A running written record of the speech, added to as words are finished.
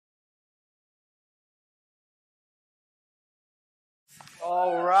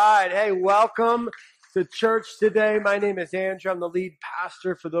All right. Hey, welcome to church today. My name is Andrew. I'm the lead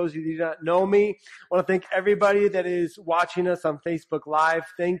pastor. For those of you who do not know me, I want to thank everybody that is watching us on Facebook Live.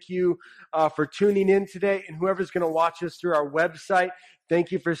 Thank you for tuning in today. And whoever's going to watch us through our website,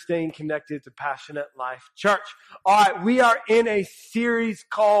 thank you for staying connected to Passionate Life Church. All right. We are in a series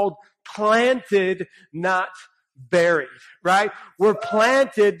called Planted, Not Buried, right? We're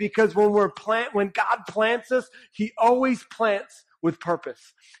planted because when God plants us, He always plants with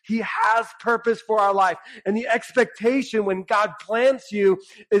purpose. He has purpose for our life. And the expectation when God plants you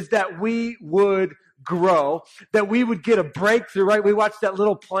is that we would grow, that we would get a breakthrough, right? We watched that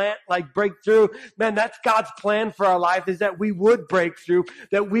little plant break through. Man, that's God's plan for our life, is that we would break through,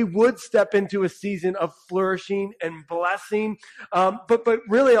 that we would step into a season of flourishing and blessing. But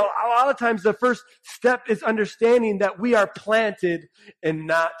really, a lot of times the first step is understanding that we are planted and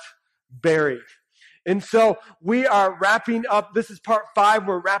not buried. And so we are wrapping up. This is part 5.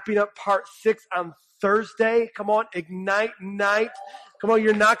 We're wrapping up part 6 on Thursday. Come on, Ignite Night. Come on,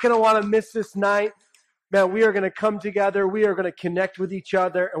 you're not going to want to miss this night. Man, we are going to come together. We are going to connect with each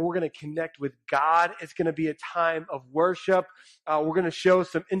other, and we're going to connect with God. It's going to be a time of worship. We're going to show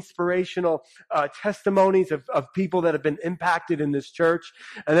some inspirational testimonies of people that have been impacted in this church.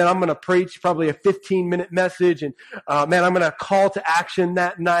 And then I'm going to preach probably a 15-minute message. And I'm going to call to action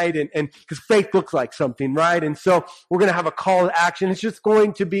that night. And because faith looks like something, right? And so we're going to have a call to action. It's just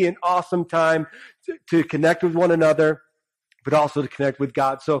going to be an awesome time to connect with one another, but also to connect with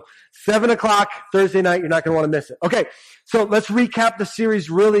God. So 7 o'clock Thursday night, you're not going to want to miss it. Okay, so let's recap the series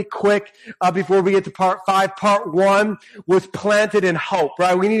really quick before we get to part 5. Part 1 was planted in hope,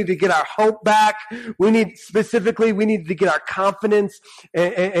 right? We needed to get our hope back. We needed to get our confidence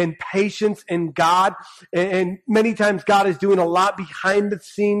and patience in God. And many times God is doing a lot behind the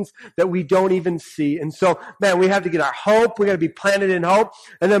scenes that we don't even see. And so, man, we have to get our hope. We got to be planted in hope.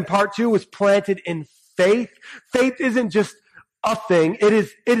 And then part 2 was planted in faith. Faith isn't just a thing. It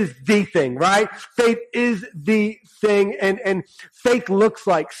is the thing, right? Faith is the thing, and faith looks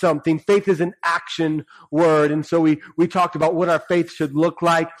like something. Faith is an action word. And so we talked about what our faith should look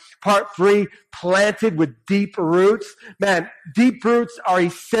like. Part 3, planted with deep roots. Man, deep roots are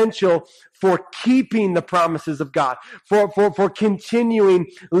essential for keeping the promises of God, for continuing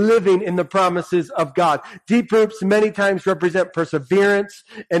living in the promises of God. Deep roots many times represent perseverance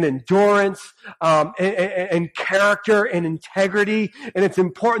and endurance, and character and integrity. And it's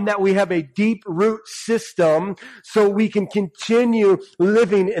important that we have a deep root system so we can continue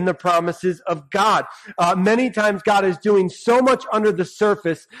living in the promises of God. Many times God is doing so much under the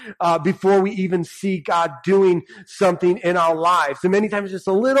surface before we even see God doing something in our lives. And many times just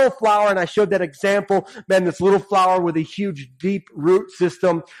a little flower, and I showed that example, man, this little flower with a huge deep root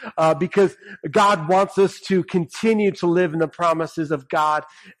system, because God wants us to continue to live in the promises of God.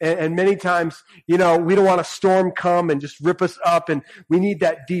 And many times, we don't want a storm come and just rip us up, and we need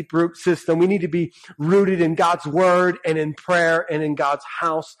that deep root system. We need to be rooted in God's word and in prayer and in God's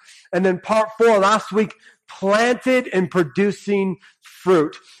house. And then part 4, last week, planted and producing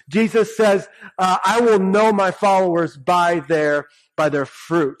fruit. Jesus says, I will know my followers by their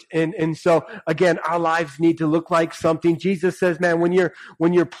fruit. And so again, our lives need to look like something. Jesus says, man, when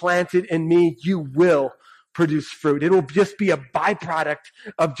you're planted in me, you will produce fruit. It'll just be a byproduct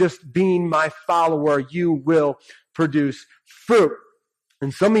of just being my follower. You will produce fruit.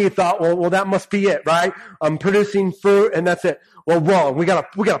 And some of you thought, well, that must be it, right? I'm producing fruit and that's it. Well, wrong. We got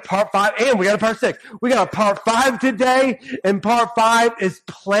a part 5 and we got a part 6. We got a part 5 today, and part 5 is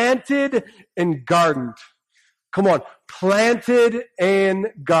planted and gardened. Come on, planted and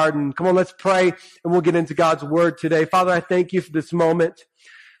gardened. Come on, let's pray, and we'll get into God's word today. Father, I thank you for this moment.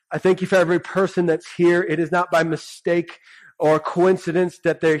 I thank you for every person that's here. It is not by mistake or coincidence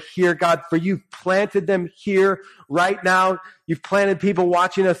that they're here, God, for you've planted them here right now. You've planted people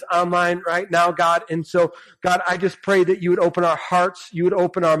watching us online right now, God. And so, God, I just pray that you would open our hearts, you would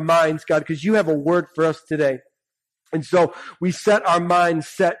open our minds, God, because you have a word for us today. And so we set our minds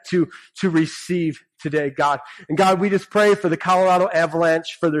set to receive today, God. And God, we just pray for the Colorado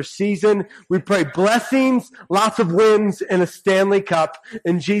Avalanche for their season. We pray blessings, lots of wins, and a Stanley Cup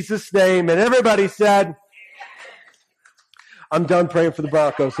in Jesus' name. And everybody said, I'm done praying for the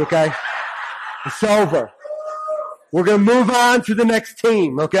Broncos, okay? It's over. We're going to move on to the next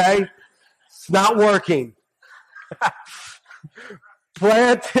team, okay? It's not working.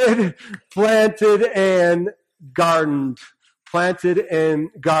 planted and gardened. planted and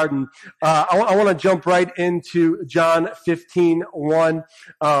garden. I want to jump right into John 15:1,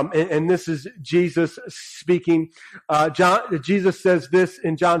 and this is Jesus speaking. Jesus says this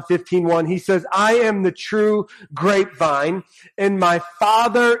in John 15:1. He says, "I am the true grapevine, and my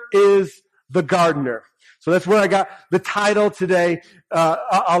Father is the gardener." So that's where I got the title today,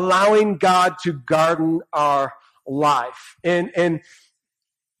 allowing God to garden our life. And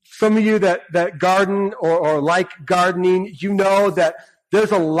some of you that garden or like gardening, you know that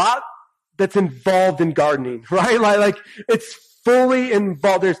there's a lot that's involved in gardening, right? Like it's fully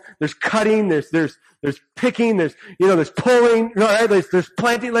involved. There's cutting, there's picking, there's pulling, right? There's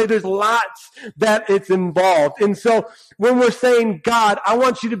planting, like there's lots that it's involved. And so when we're saying, God, I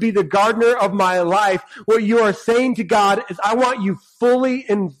want you to be the gardener of my life, what you are saying to God is, I want you fully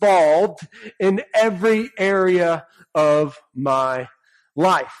involved in every area of my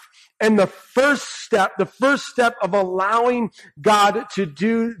life. And the first step of allowing God to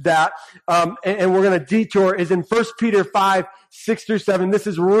do that, and we're going to detour, is in 1 Peter 5:6-7. This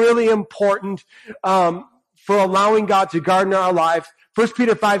is really important for allowing God to garden our lives. 1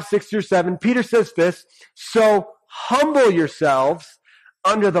 Peter 5:6-7. Peter says this, "So humble yourselves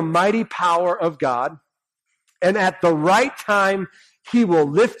under the mighty power of God, and at the right time he will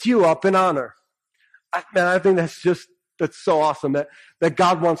lift you up in honor." Man, I think that's so awesome that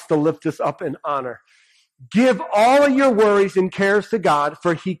God wants to lift us up in honor. Give all of your worries and cares to God,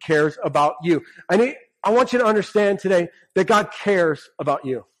 for he cares about you. I want you to understand today that God cares about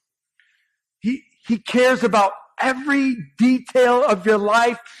you. He cares about every detail of your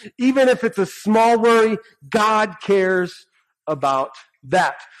life, even if it's a small worry. God cares about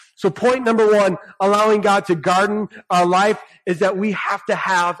that. So point number one, allowing God to garden our life, is that we have to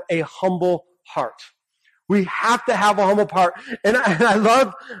have a humble heart. We have to have a humble heart. And I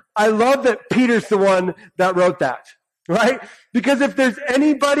love that Peter's the one that wrote that, right? Because if there's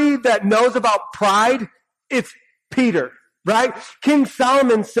anybody that knows about pride, it's Peter, right? King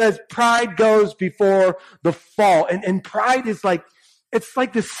Solomon says pride goes before the fall. And pride is it's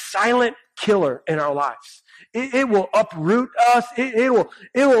like this silent killer in our lives. It will uproot us. It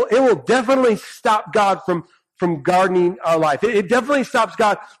will definitely stop God from gardening our life. It definitely stops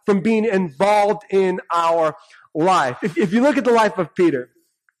God from being involved in our life. If you look at the life of Peter,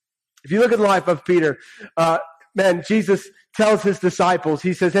 man, Jesus tells his disciples,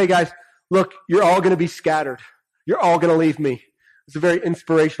 he says, "Hey guys, look, you're all going to be scattered. You're all going to leave me." It's a very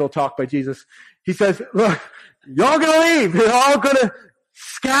inspirational talk by Jesus. He says, "Look, you're all going to leave. You're all going to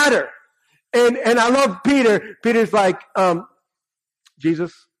scatter." And I love Peter. Peter's like,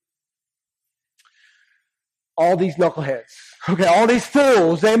 Jesus, all these knuckleheads, okay, all these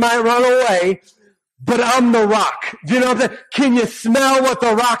fools, they might run away, but I'm the rock. Do you know what I'm saying? Can you smell what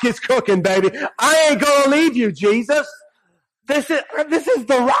the rock is cooking, baby? I ain't gonna leave you, Jesus. This is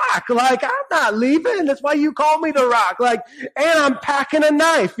the rock. Like, I'm not leaving. That's why you call me the rock. Like, and I'm packing a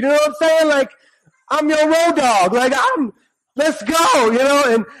knife. You know what I'm saying? Like, I'm your road dog. Like, let's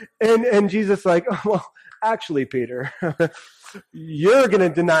go, and Jesus like, well, actually, Peter, you're going to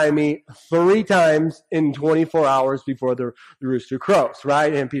deny me 3 times in 24 hours before the rooster crows,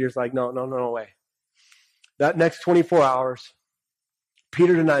 right? And Peter's like, no way. That next 24 hours,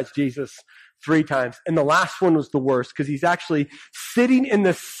 Peter denies Jesus 3 times. And the last one was the worst, because he's actually sitting in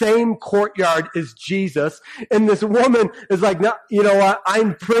the same courtyard as Jesus. And this woman is like, no, you know what?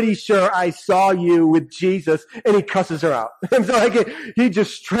 I'm pretty sure I saw you with Jesus. And he cusses her out. And so he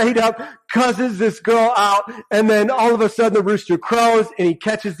just straight up cusses this girl out. And then all of a sudden the rooster crows and he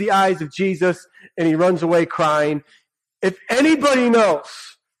catches the eyes of Jesus and he runs away crying. If anybody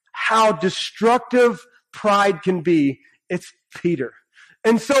knows how destructive pride can be, it's Peter.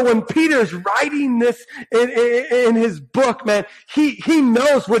 And so when Peter's writing this in his book, man, he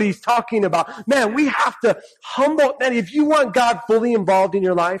knows what he's talking about. Man, we have to humble. Man, if you want God fully involved in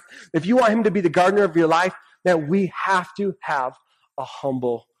your life, if you want him to be the gardener of your life, then we have to have a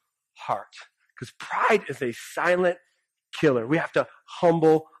humble heart. Because pride is a silent killer. We have to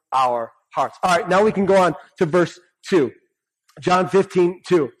humble our hearts. All right, now we can go on to verse 2. John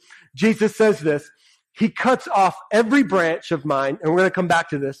 15:2. Jesus says this. He cuts off every branch of mine, and we're going to come back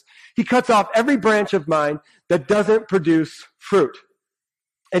to this. He cuts off every branch of mine that doesn't produce fruit.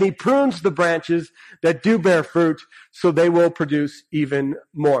 And he prunes the branches that do bear fruit, so they will produce even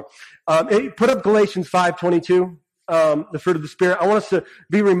more. Put up Galatians 5:22, the fruit of the Spirit. I want us to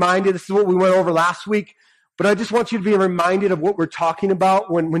be reminded, this is what we went over last week, but I just want you to be reminded of what we're talking about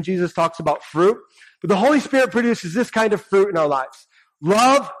when Jesus talks about fruit. But the Holy Spirit produces this kind of fruit in our lives.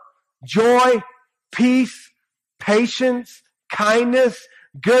 Love, joy, peace, patience, kindness,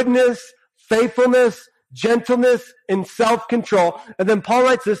 goodness, faithfulness, gentleness, and self-control. And then Paul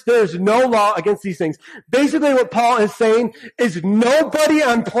writes this, there is no law against these things. Basically what Paul is saying is nobody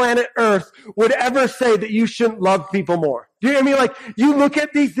on planet Earth would ever say that you shouldn't love people more. Do you know what I mean? Like, you look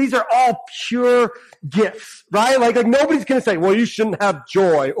at these are all pure gifts, right? Like nobody's going to say, well, you shouldn't have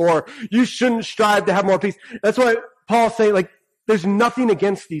joy or you shouldn't strive to have more peace. That's why Paul's saying, like, there's nothing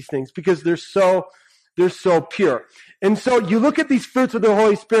against these things because they're so pure. And so you look at these fruits of the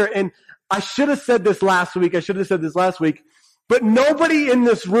Holy Spirit, and I should have said this last week. But nobody in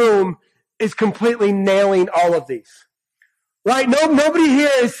this room is completely nailing all of these, right? Nobody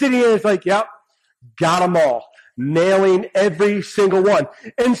here is sitting here and is like, yep, got them all, nailing every single one.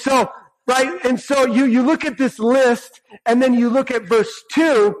 And so, right? And so you look at this list, and then you look at verse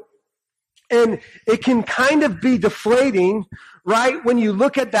 2, and it can kind of be deflating, right? When you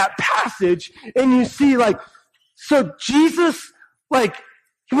look at that passage and you see like, so Jesus, like,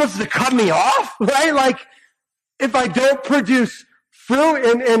 he wants to cut me off, right? Like, if I don't produce fruit,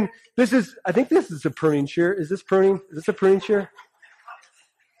 and this is, I think this is a pruning shear. Is this pruning? Is this a pruning shear?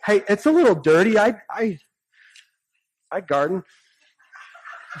 Hey, it's a little dirty. I garden.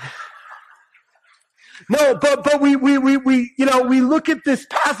 No, but we look at this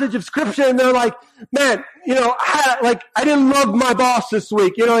passage of scripture and they're like, man, I didn't love my boss this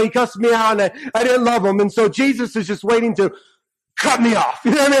week. He cussed me out and I didn't love him. And so Jesus is just waiting to cut me off.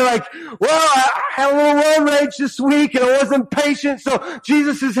 You know what I mean? Like, well, I had a little road rage this week and I wasn't patient. So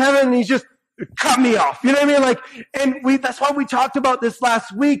Jesus is heaven and he's just cut me off. You know what I mean? Like, and that's why we talked about this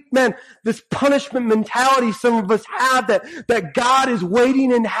last week, man, this punishment mentality some of us have that God is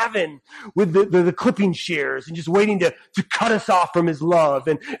waiting in heaven with the clipping shears and just waiting to cut us off from his love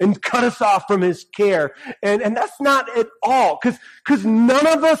and cut us off from his care. And that's not at all, because none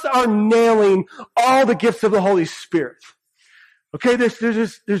of us are nailing all the gifts of the Holy Spirit. Okay,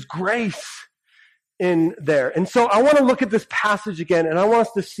 there's grace in there. And so I want to look at this passage again, and I want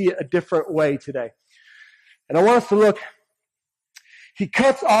us to see it a different way today. And I want us to look, he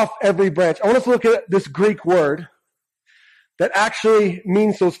cuts off every branch. I want us to look at this Greek word that actually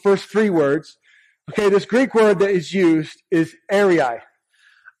means those first three words. Okay, this Greek word that is used is arei.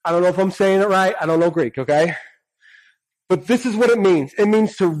 I don't know if I'm saying it right. I don't know Greek, okay? But this is what it means. It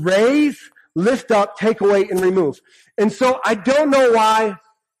means to raise, lift up, take away, and remove. And so I don't know why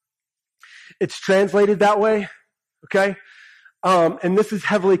it's translated that way, okay? And this is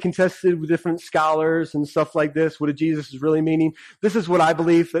heavily contested with different scholars and stuff like this, what Jesus is really meaning. This is what I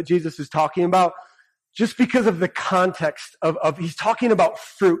believe that Jesus is talking about, just because of the context of he's talking about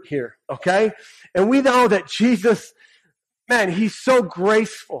fruit here, okay? And we know that Jesus, man, he's so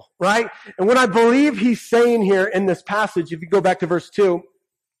graceful, right? And what I believe he's saying here in this passage, if you go back to verse 2,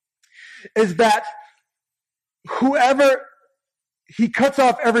 is that whoever he cuts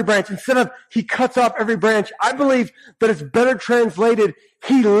off every branch. Instead of he cuts off every branch, I believe that it's better translated,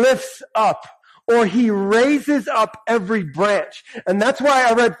 he lifts up or he raises up every branch. And that's why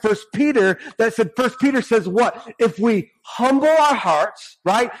I read 1 Peter that said, 1 Peter says what? If we humble our hearts,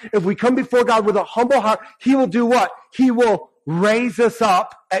 right? If we come before God with a humble heart, he will do what? He will raise us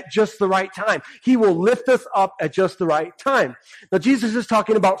up at just the right time. He will lift us up at just the right time. Now, Jesus is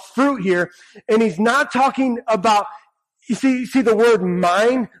talking about fruit here, and he's not talking about, you see the word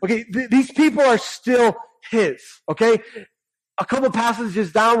mine? Okay, these people are still his, okay? A couple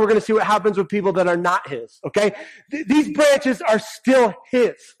passages down, we're going to see what happens with people that are not his, okay? These branches are still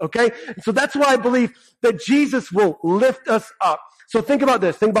his, okay? And so that's why I believe that Jesus will lift us up. So think about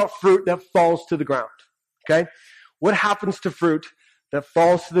this. Think about fruit that falls to the ground, okay? What happens to fruit that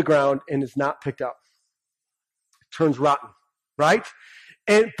falls to the ground and is not picked up? It turns rotten, right?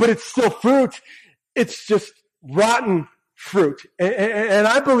 But it's still fruit. It's just rotten fruit. And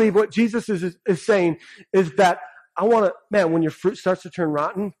I believe what Jesus is saying is that I want to, man, when your fruit starts to turn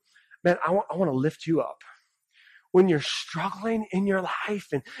rotten, man, I want to lift you up. When you're struggling in your life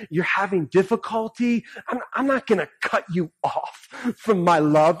and you're having difficulty, I'm not going to cut you off from my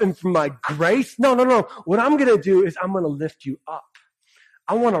love and from my grace. No. What I'm going to do is I'm going to lift you up.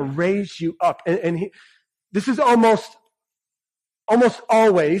 I want to raise you up. This is almost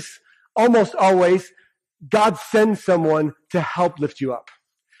always, God sends someone to help lift you up,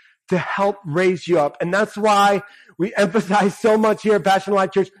 to help raise you up. And that's why we emphasize so much here at Passion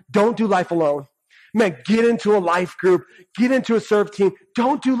Life Church, don't do life alone. Man, get into a life group, get into a serve team.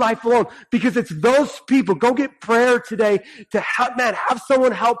 Don't do life alone, because it's those people. Go get prayer today to help, man, have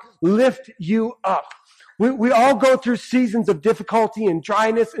someone help lift you up. We all go through seasons of difficulty and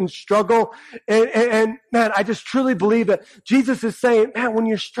dryness and struggle. And man, I just truly believe that Jesus is saying, man, when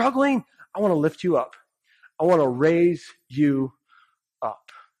you're struggling, I want to lift you up. I want to raise you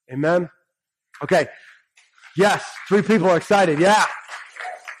up. Amen? Okay, Yes, 3 people are excited. Yeah.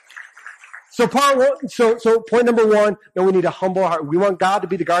 So point number 1, that we need to humble our heart. We want God to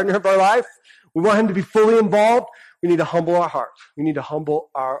be the gardener of our life. We want him to be fully involved. We need to humble our heart. We need to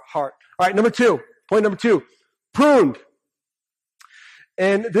humble our heart. All right, point number 2, pruned.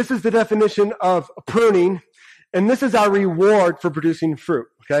 And this is the definition of pruning. And this is our reward for producing fruit,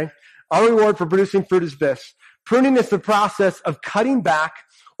 okay? Our reward for producing fruit is this. Pruning is the process of cutting back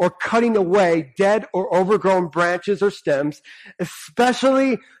or cutting away dead or overgrown branches or stems,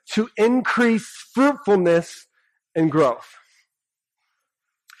 especially to increase fruitfulness and growth.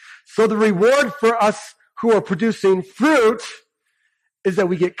 So the reward for us who are producing fruit is that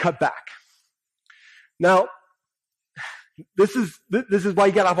we get cut back. Now, this is why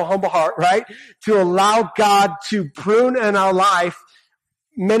you gotta have a humble heart, right? To allow God to prune in our life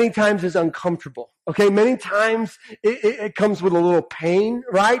many times is uncomfortable. Okay, many times it comes with a little pain,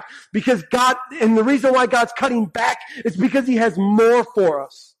 right? Because God, and the reason why God's cutting back is because he has more for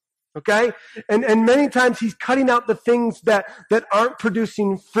us. Okay? And many times he's cutting out the things that aren't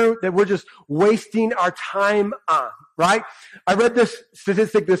producing fruit, that we're just wasting our time on, right? I read this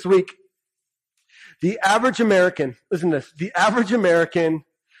statistic this week. The average American, listen to this, the average American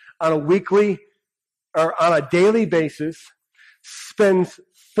on a weekly or on a daily basis spends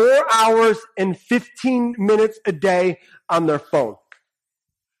 4 hours and 15 minutes a day on their phone.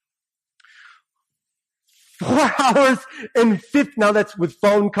 4 hours and 15, now that's with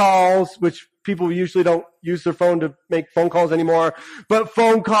phone calls, which people usually don't use their phone to make phone calls anymore, but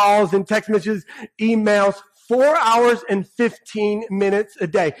phone calls and text messages, emails, 4 hours and 15 minutes a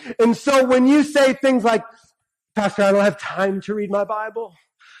day. And so when you say things like, Pastor, I don't have time to read my Bible,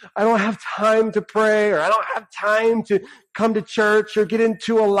 I don't have time to pray, or I don't have time to come to church or get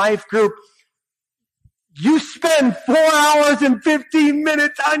into a life group, you spend 4 hours and 15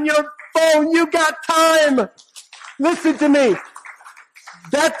 minutes on your phone. You got time. Listen to me.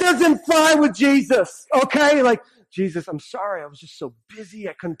 That doesn't fly with Jesus, okay? Like, Jesus, I'm sorry, I was just so busy,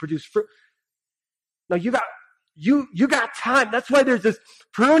 I couldn't produce fruit. No, you got time. That's why there's this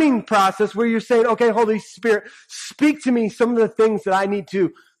pruning process where you're saying, okay, Holy Spirit, speak to me some of the things that I need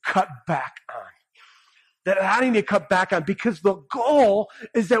to cut back on. That I need to cut back on, because the goal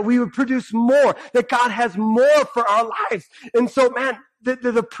is that we would produce more, that God has more for our lives. And so, man,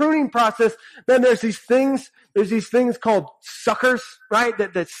 the pruning process, man, there's these things called suckers, right?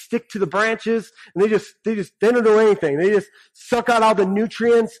 That stick to the branches, and they don't do anything. They just suck out all the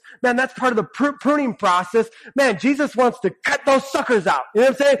nutrients. Man, that's part of the pruning process. Man, Jesus wants to cut those suckers out. You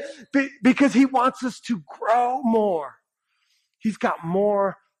know what I'm saying? Because he wants us to grow more. He's got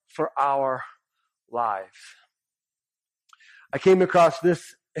more for our lives. I came across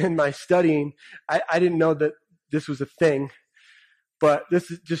this in my studying. I didn't know that this was a thing, but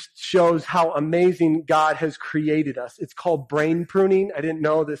just shows how amazing God has created us. It's called brain pruning. I didn't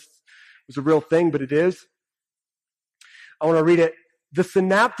know this was a real thing, but it is. I want to read it. The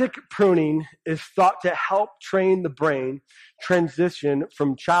synaptic pruning is thought to help train the brain transition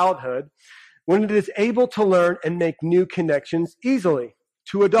from childhood, when it is able to learn and make new connections easily,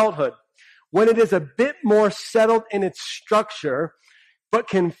 to adulthood, when it is a bit more settled in its structure, but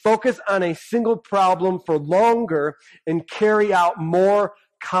can focus on a single problem for longer and carry out more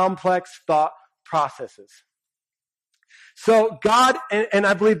complex thought processes. So God, and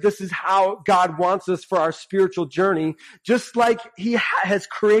I believe this is how God wants us for our spiritual journey, just like he has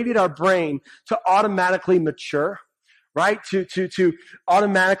created our brain to automatically mature, right? To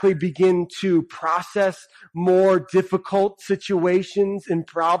automatically begin to process more difficult situations and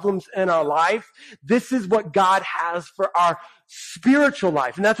problems in our life. This is what God has for our spiritual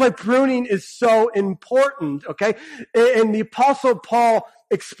life. And that's why pruning is so important, okay? And the Apostle Paul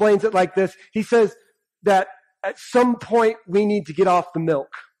explains it like this. He says that at some point we need to get off the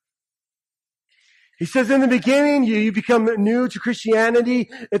milk. He says in the beginning, you become new to Christianity.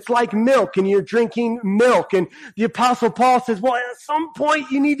 It's like milk, and you're drinking milk. And the Apostle Paul says, well, at some point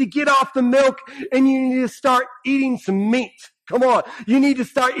you need to get off the milk and you need to start eating some meat. Come on. You need to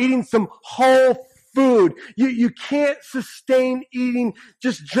start eating some whole food. You can't sustain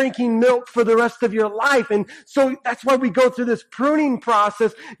just drinking milk for the rest of your life. And so that's why we go through this pruning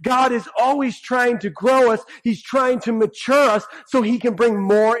process. God is always trying to grow us. He's trying to mature us so he can bring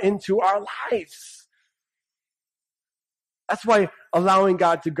more into our lives. That's why allowing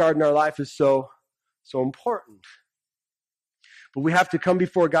God to garden our life is so important. But we have to come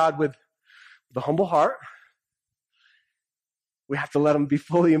before God with a humble heart. we have to let him be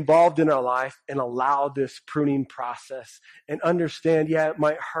fully involved in our life and allow this pruning process and understand, yeah, it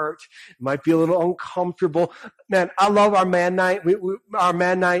might hurt. It might be a little uncomfortable. Man, I love our man night. Our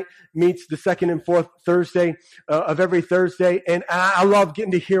man night meets the second and fourth Thursday of every Thursday. And I love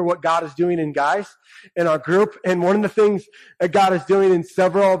getting to hear what God is doing in guys in our group. And one of the things that God is doing in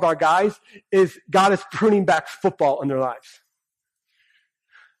several of our guys is God is pruning back football in their lives.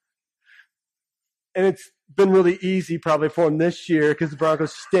 And it's been really easy probably for them this year because the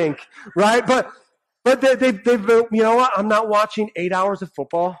Broncos stink, right? But they've you know what? I'm not watching 8 hours of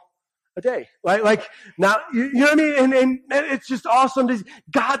football a day. Like now, you know what I mean? And it's just awesome.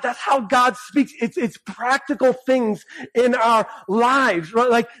 God, that's how God speaks. It's practical things in our lives, right?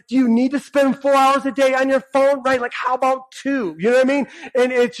 Like, do you need to spend 4 hours a day on your phone, right? Like, how about 2? You know what I mean?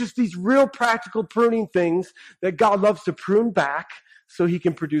 And it's just these real practical pruning things that God loves to prune back so he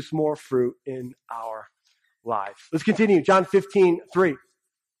can produce more fruit in our lives. Let's continue. John 15:3.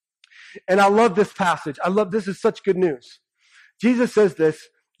 And I love this passage. This is such good news. Jesus says this,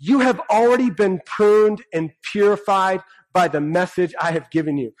 you have already been pruned and purified by the message I have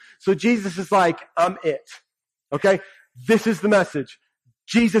given you. So Jesus is like, I'm it. Okay? This is the message.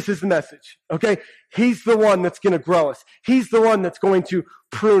 Jesus is the message. Okay? He's the one that's going to grow us. He's the one that's going to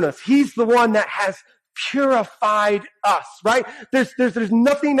prune us. He's the one that has purified us, right? There's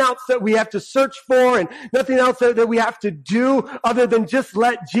nothing else that we have to search for and nothing else that we have to do other than just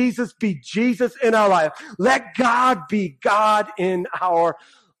let Jesus be Jesus in our life. Let God be God in our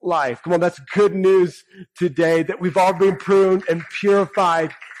life. Come on, that's good news today that we've all been pruned and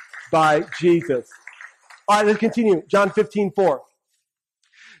purified by Jesus. All right, let's continue. John 15:4.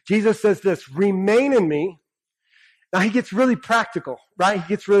 Jesus says this, remain in me. Now, he gets really practical, right? He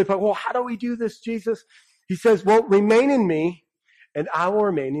gets really, well, how do we do this, Jesus? He says, well, remain in me, and I will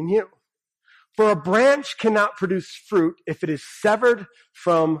remain in you. For a branch cannot produce fruit if it is severed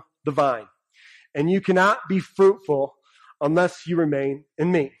from the vine. And you cannot be fruitful unless you remain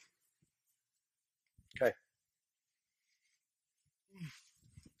in me. Okay.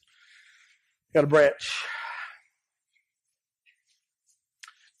 Got a branch.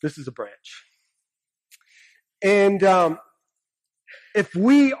 This is a branch. And if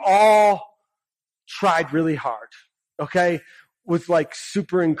we all tried really hard, okay, was like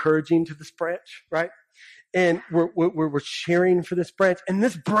super encouraging to this branch, right? And we're cheering for this branch, and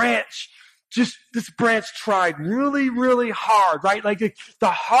this branch tried really, really hard, right? Like the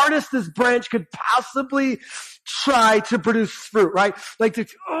hardest this branch could possibly try to produce fruit, right? Like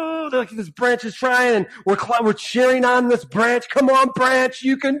this branch is trying, and we're cheering on this branch. Come on, branch,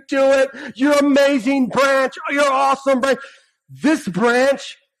 you can do it. You're amazing, branch. You're awesome, branch. This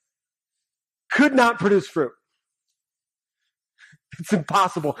branch could not produce fruit. It's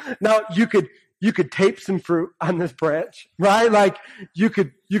impossible. Now you could tape some fruit on this branch, right? Like you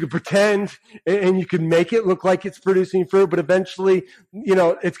could pretend and you could make it look like it's producing fruit, but eventually,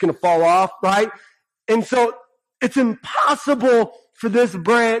 it's going to fall off, right? And so it's impossible for this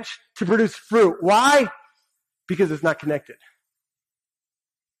branch to produce fruit. Why? Because it's not connected.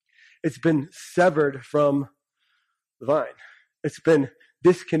 It's been severed from the vine. It's been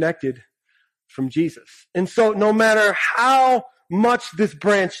disconnected from Jesus. And so no matter how much this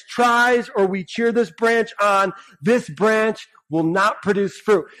branch tries or we cheer this branch on, this branch will not produce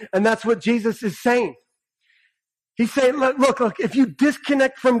fruit. And that's what Jesus is saying. He's saying, look, if you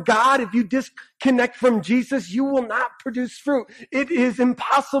disconnect from God, if you disconnect from Jesus, you will not produce fruit. It is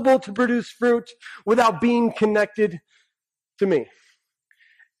impossible to produce fruit without being connected to me.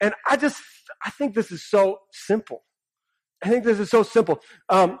 And I think this is so simple. There's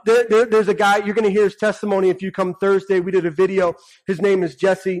a guy, you're going to hear his testimony if you come Thursday. We did a video. His name is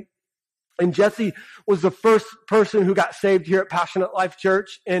Jesse. And Jesse was the first person who got saved here at Passionate Life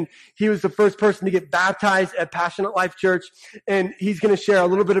Church. And he was the first person to get baptized at Passionate Life Church. And he's going to share a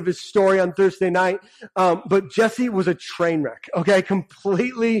little bit of his story on Thursday night. But Jesse was a train wreck, okay?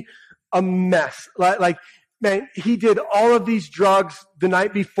 Completely a mess. Man, he did all of these drugs the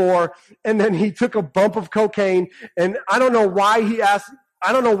night before, and then he took a bump of cocaine, and I don't know why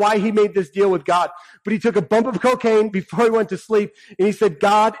he made this deal with God, but he took a bump of cocaine before he went to sleep, and he said,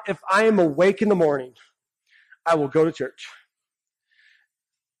 God, if I am awake in the morning, I will go to church.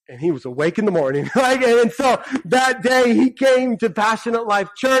 And he was awake in the morning. And so that day he came to Passionate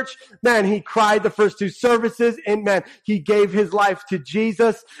Life Church. Man, he cried the first 2 services, and man, he gave his life to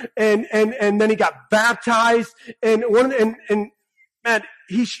Jesus, and then he got baptized. And man,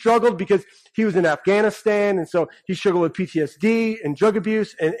 he struggled because he was in Afghanistan, and so he struggled with PTSD and drug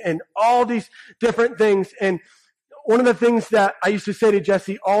abuse and all these different things. And one of the things that I used to say to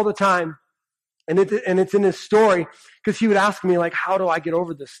Jesse all the time And it's in his story, because he would ask me, like, how do I get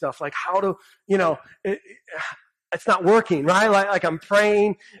over this stuff? Like, how do, it's not working, right? Like I'm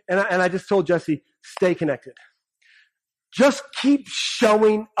praying, and I just told Jesse, stay connected. Just keep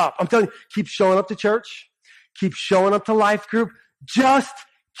showing up. I'm telling you, keep showing up to church. Keep showing up to life group. Just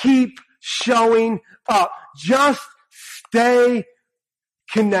keep showing up. Just stay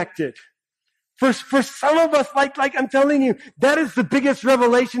connected. For some of us, like I'm telling you, that is the biggest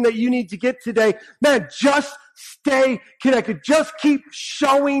revelation that you need to get today. Man, just stay connected. Just keep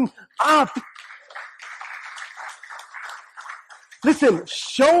showing up. Listen,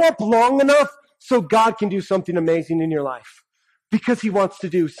 show up long enough so God can do something amazing in your life, because he wants to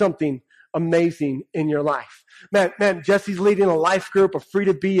do something amazing in your life. Man, Jesse's leading a life group, a free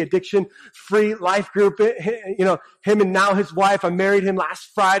to be addiction-free life group. Him and now his wife, I married him last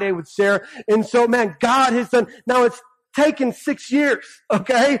Friday with Sarah. And so, man, God has done, now it's taken 6 years,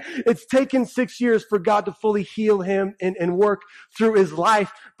 okay? It's taken 6 years for God to fully heal him and work through his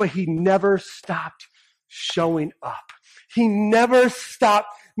life, but he never stopped showing up. He never stopped,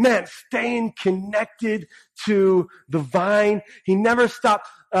 staying connected to the vine. He never stopped,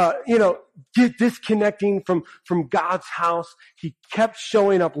 disconnecting from God's house. He kept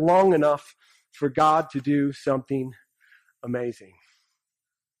showing up long enough for God to do something amazing.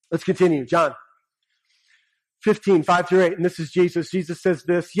 Let's continue. John 15, 5-8. And this is Jesus. Jesus says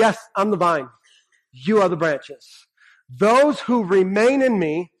this, yes, I'm the vine. You are the branches. Those who remain in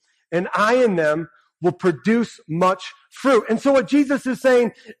me and I in them will produce much fruit. And so what Jesus is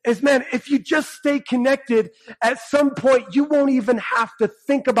saying is, if you just stay connected, at some point you won't even have to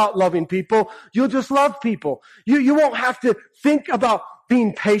think about loving people. You'll just love people. You won't have to think about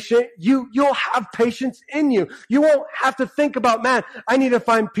being patient. You'll have patience in you. You won't have to think about, I need to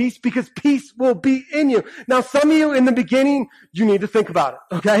find peace, because peace will be in you. Now, some of you in the beginning, you need to think about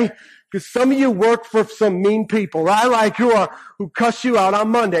it, okay? Because some of you work for some mean people, right? Who cuss you out on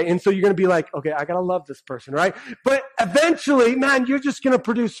Monday. And so you're going to be like, okay, I got to love this person, right? But eventually, you're just going to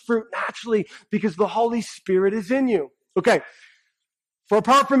produce fruit naturally, because the Holy Spirit is in you. Okay. For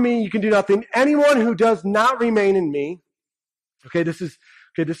apart from me, you can do nothing. Anyone who does not remain in me, this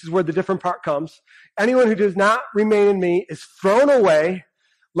is where the different part comes. Anyone who does not remain in me is thrown away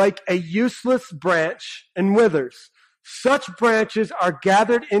like a useless branch and withers. Such branches are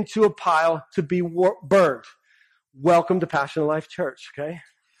gathered into a pile to be burned. Welcome to Passion Life Church, okay?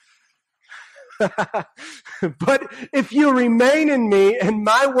 But if you remain in me and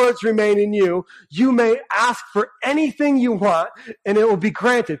my words remain in you, you may ask for anything you want and it will be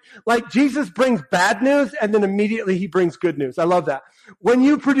granted. Like Jesus brings bad news and then immediately he brings good news. I love that. When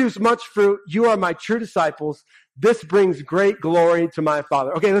you produce much fruit, you are my true disciples. This brings great glory to my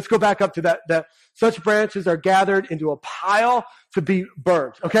Father. Okay, let's go back up to that. Such branches are gathered into a pile to be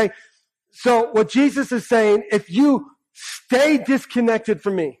burned. Okay, so what Jesus is saying, if you stay disconnected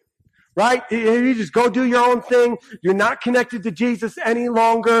from me, right? You just go do your own thing. You're not connected to Jesus any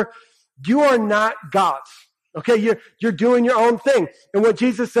longer. You are not God's. Okay, you're doing your own thing. And what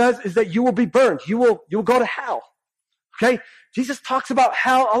Jesus says is that you will be burned. You'll go to hell. Okay? Jesus talks about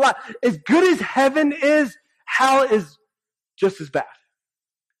hell a lot. As good as heaven is, hell is just as bad.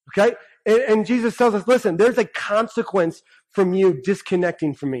 Okay? And Jesus tells us, listen, there's a consequence from you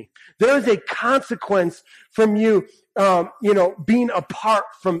disconnecting from me. There is a consequence from you, being apart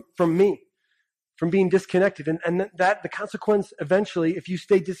from me, from being disconnected. And that the consequence eventually, if you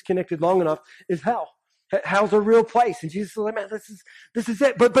stay disconnected long enough, is hell. Hell's a real place. And Jesus is like, this is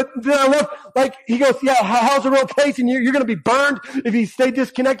it. But then I love, he goes, yeah, hell's a real place and you're going to be burned if you stay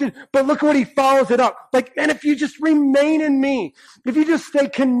disconnected. But look at what he follows it up. If you just remain in me, if you just stay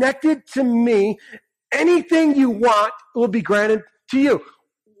connected to me, anything you want will be granted to you.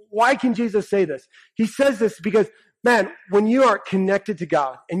 Why can Jesus say this? He says this because, when you are connected to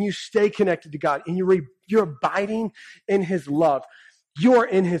God and you stay connected to God and you're abiding in his love, you are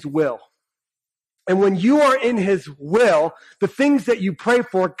in his will. And when you are in his will, the things that you pray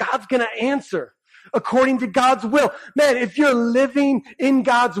for, God's going to answer according to God's will. If you're living in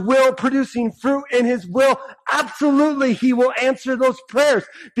God's will, producing fruit in his will, absolutely he will answer those prayers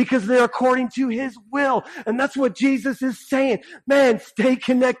because they're according to his will. And that's what Jesus is saying. Stay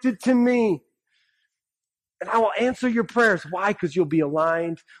connected to me. And I will answer your prayers. Why? Because you'll be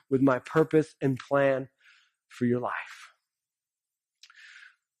aligned with my purpose and plan for your life.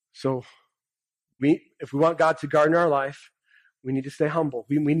 So, if we want God to garden our life, we need to stay humble.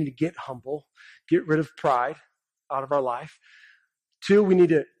 We need to get humble, get rid of pride out of our life. 2, we need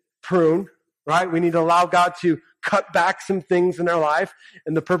to prune, right? We need to allow God to cut back some things in our life,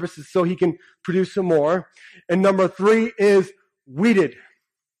 and the purpose is so he can produce some more. And number 3 is weeded.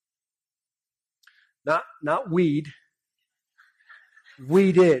 Not weed.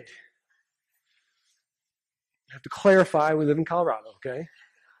 Weeded. I have to clarify, we live in Colorado, okay?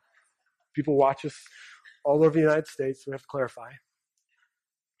 People watch us all over the United States, so we have to clarify.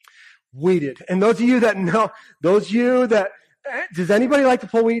 Weeded. And those of you that know, does anybody like to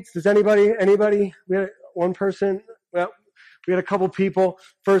pull weeds? Does anybody? We had one person, well, we had a couple people,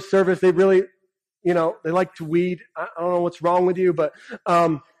 first service, they really, they like to weed. I don't know what's wrong with you, but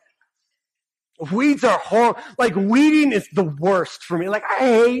weeds are horrible. Like, weeding is the worst for me. Like, I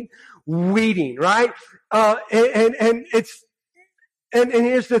hate weeding, right? And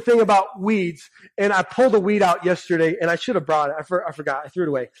here's the thing about weeds. And I pulled a weed out yesterday, and I should have brought it. I forgot. I threw it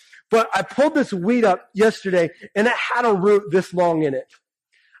away. But I pulled this weed up yesterday, and it had a root this long in it.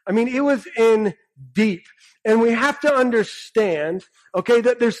 I mean, it was in deep. And we have to understand, okay,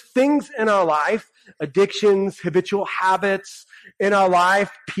 that there's things in our life, addictions, habitual habits in our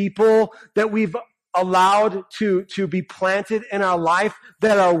life, people that we've allowed to be planted in our life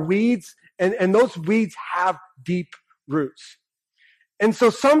that are weeds, and those weeds have deep roots. And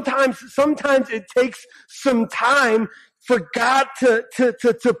so sometimes it takes some time for God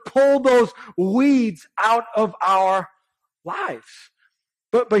to pull those weeds out of our lives.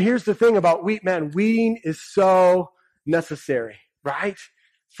 But here's the thing about wheat, man. Weeding is so necessary, right?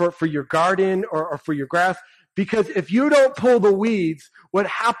 For your garden or for your grass. Because if you don't pull the weeds, what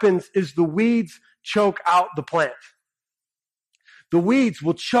happens is the weeds choke out the plant. The weeds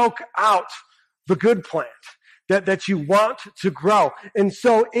will choke out the good plant that you want to grow. And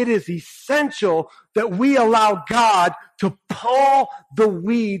so it is essential that we allow God to pull the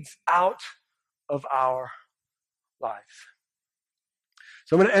weeds out of our lives.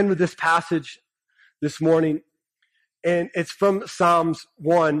 So I'm going to end with this passage this morning, and it's from Psalms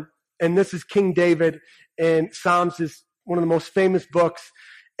 1, and this is King David, and Psalms is one of the most famous books,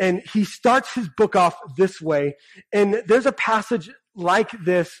 and he starts his book off this way, and there's a passage like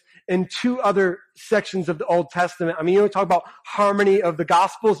this in two other sections of the Old Testament. I mean, you talk about harmony of the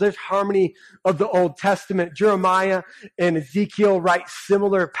Gospels, there's harmony of the Old Testament. Jeremiah and Ezekiel write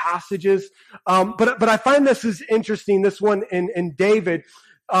similar passages. But I find this is interesting, this one in David,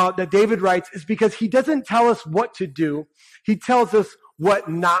 that David writes, is because he doesn't tell us what to do. He tells us what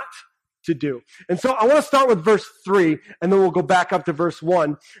not to do. And so I want to start with verse 3, and then we'll go back up to verse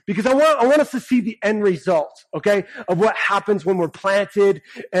 1, because I want us to see the end result, okay, of what happens when we're planted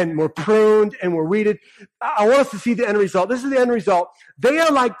and we're pruned and we're weeded. I want us to see the end result. This is the end result. They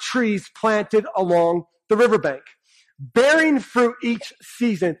are like trees planted along the riverbank, bearing fruit each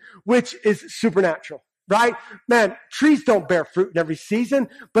season, which is supernatural. Right? Man, trees don't bear fruit in every season,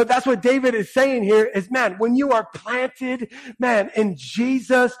 but that's what David is saying here is, man, when you are planted, man, in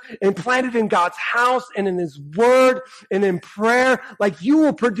Jesus and planted in God's house and in his word and in prayer, like, you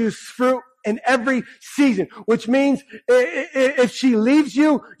will produce fruit in every season, which means if she leaves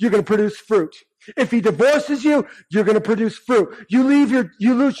you, you're going to produce fruit. If he divorces you, you're going to produce fruit. You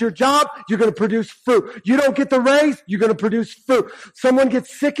lose your job, you're going to produce fruit. You don't get the raise, you're going to produce fruit. Someone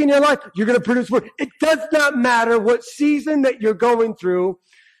gets sick in your life, you're going to produce fruit. It does not matter what season that you're going through,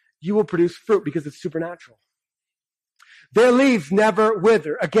 you will produce fruit because it's supernatural. Their leaves never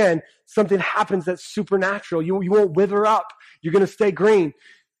wither. Again, something happens that's supernatural. You won't wither up. You're going to stay green.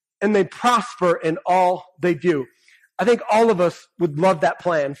 And they prosper in all they do. I think all of us would love that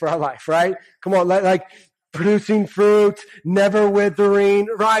plan for our life, right? Come on, like producing fruit, never withering,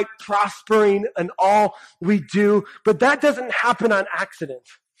 right? Prospering in all we do. But that doesn't happen on accident.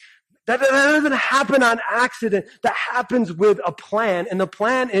 That doesn't happen on accident. That happens with a plan. And the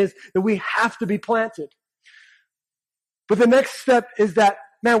plan is that we have to be planted. But the next step is that,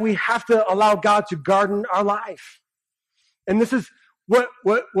 man, we have to allow God to garden our life. And this is what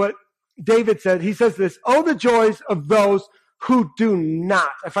David said. He says this: "Oh, the joys of those who do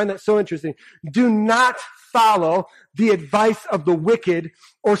not," I find that so interesting, "do not follow the advice of the wicked,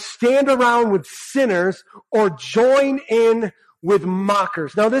 or stand around with sinners, or join in with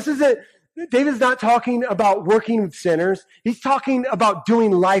mockers." Now, David's not talking about working with sinners. He's talking about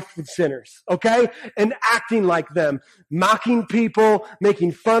doing life with sinners, okay? And acting like them, mocking people,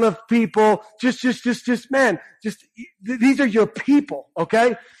 making fun of people. Just, these are your people,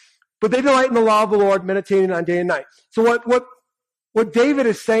 okay? But they delight in the law of the Lord, meditating on day and night. So what David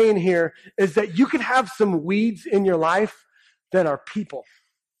is saying here is that you can have some weeds in your life that are people,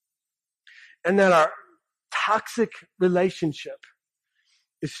 and that our toxic relationship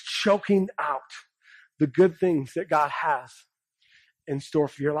is choking out the good things that God has in store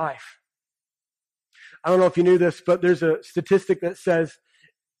for your life. I don't know if you knew this, but there's a statistic that says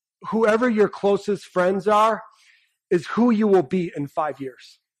whoever your closest friends are is who you will be in 5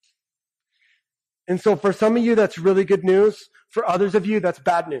 years. And so for some of you, that's really good news. For others of you, that's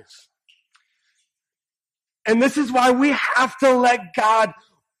bad news. And this is why we have to let God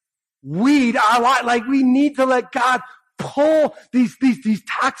weed our life. Like, we need to let God pull these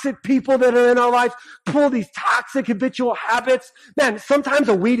toxic people that are in our lives, pull these toxic habitual habits. Man, sometimes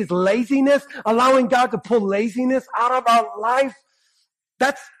a weed is laziness, allowing God to pull laziness out of our life.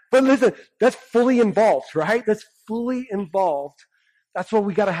 But listen, that's fully involved, right? That's fully involved. That's why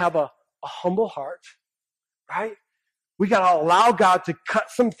we got to have a humble heart, right? We got to allow God to cut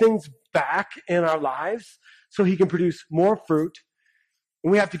some things back in our lives so he can produce more fruit.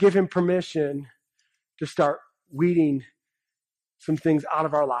 And we have to give him permission to start weeding some things out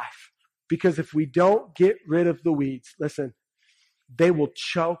of our life. Because if we don't get rid of the weeds, listen, they will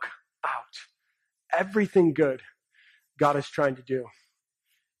choke out everything good God is trying to do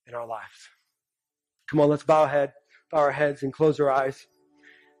in our lives. Come on, let's bow our heads and close our eyes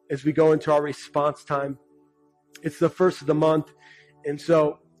as we go into our response time. It's the first of the month, and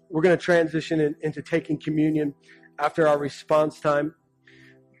so we're going to transition into taking communion after our response time.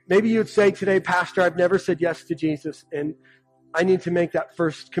 Maybe you'd say today, Pastor, I've never said yes to Jesus, and I need to make that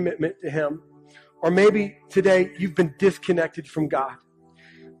first commitment to him. Or maybe today you've been disconnected from God.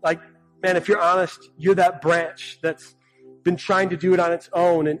 Like, man, if you're honest, you're that branch that's been trying to do it on its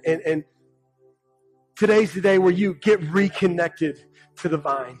own, and today's the day where you get reconnected to the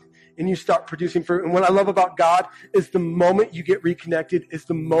vine and you start producing fruit. And what I love about God is the moment you get reconnected is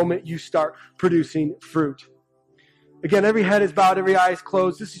the moment you start producing fruit. Again, every head is bowed, every eye is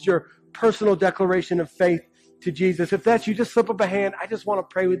closed. This is your personal declaration of faith to Jesus. If that's you, just slip up a hand. I just want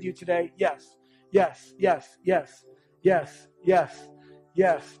to pray with you today. Yes, yes, yes, yes, yes, yes,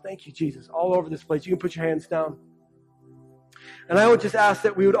 yes. Thank you, Jesus. All over this place. You can put your hands down. And I would just ask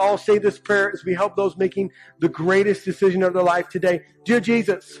that we would all say this prayer as we help those making the greatest decision of their life today. Dear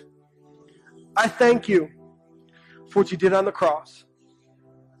Jesus, I thank you for what you did on the cross.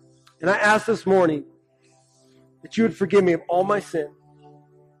 And I ask this morning that you would forgive me of all my sin,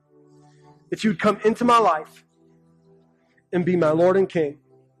 that you would come into my life and be my Lord and King.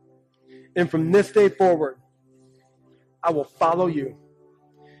 And from this day forward, I will follow you.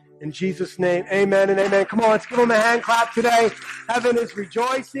 In Jesus' name, amen and amen. Come on, let's give them a hand clap today. Heaven is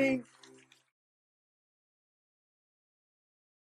rejoicing.